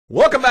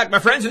Welcome back, my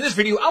friends. In this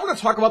video, I want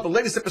to talk about the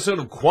latest episode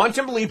of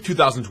Quantum Leap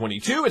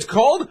 2022. It's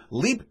called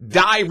Leap,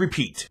 Die,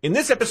 Repeat. In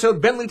this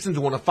episode, Ben leaps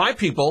into one of 5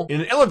 people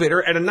in an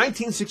elevator at a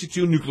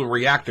 1962 nuclear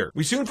reactor.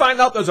 We soon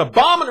find out there's a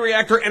bomb in the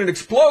reactor and it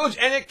explodes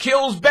and it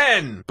kills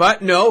Ben.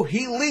 But no,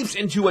 he leaps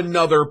into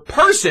another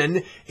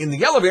person in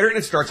the elevator and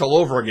it starts all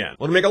over again.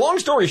 Well, to make a long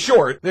story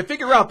short, they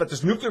figure out that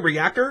this nuclear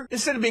reactor,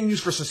 instead of being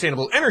used for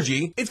sustainable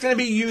energy, it's going to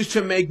be used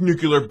to make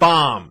nuclear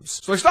bombs.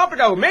 So they stop the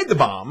guy who made the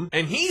bomb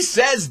and he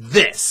says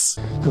this.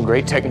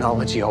 Great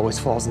technology always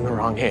falls in the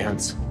wrong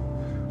hands.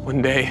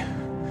 One day,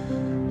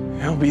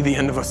 it'll be the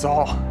end of us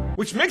all.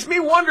 Which makes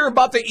me wonder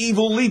about the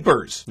evil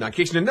leapers. Now, in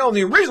case you didn't know, in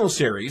the original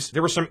series,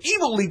 there were some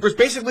evil leapers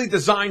basically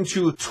designed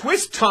to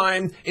twist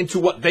time into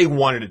what they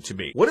wanted it to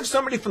be. What if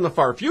somebody from the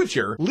far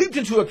future leaped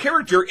into a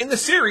character in the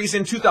series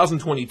in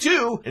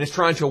 2022 and is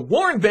trying to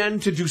warn Ben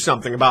to do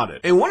something about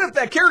it? And what if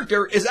that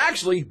character is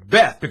actually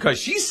Beth, because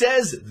she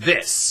says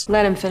this.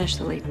 Let him finish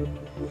the leap.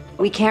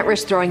 We can't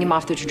risk throwing him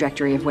off the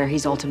trajectory of where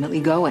he's ultimately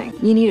going.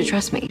 You need to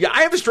trust me. Yeah,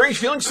 I have a strange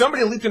feeling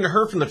somebody leaped into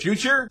her from the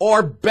future.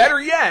 Or better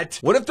yet,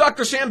 what if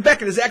Dr. Sam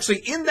Beckett is actually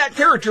in that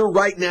character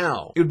right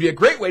now? It would be a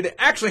great way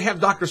to actually have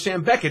Dr.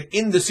 Sam Beckett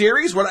in the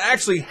series without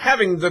actually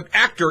having the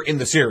actor in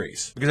the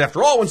series. Because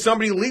after all, when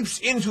somebody leaps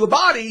into a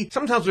body,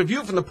 sometimes we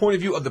view it from the point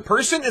of view of the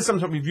person and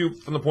sometimes we view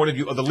it from the point of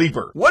view of the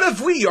leaper. What if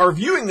we are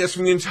viewing this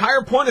from the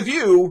entire point of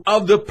view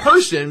of the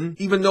person,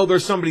 even though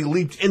there's somebody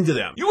leaped into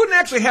them? You wouldn't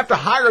actually have to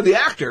hire the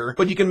actor,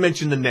 but you can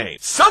mention the name.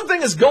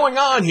 Something is going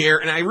on here,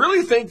 and I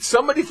really think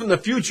somebody from the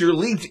future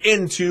leaped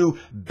into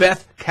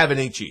Beth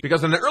Cavanaghi.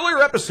 Because in an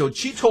earlier episode,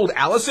 she told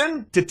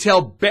Allison to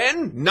tell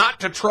Ben not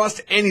to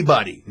trust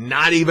anybody,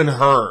 not even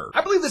her.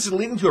 I believe this is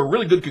leading to a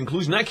really good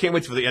conclusion. I can't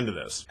wait for the end of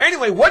this.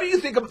 Anyway, what do you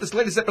think about this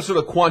latest episode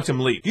of Quantum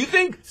Leap? Do you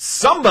think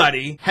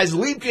somebody has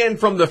leaped in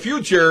from the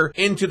future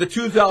into the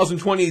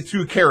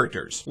 2022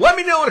 characters? Let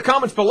me know in the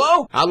comments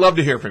below. I'd love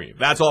to hear from you.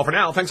 That's all for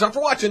now. Thanks all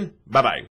for watching. Bye-bye.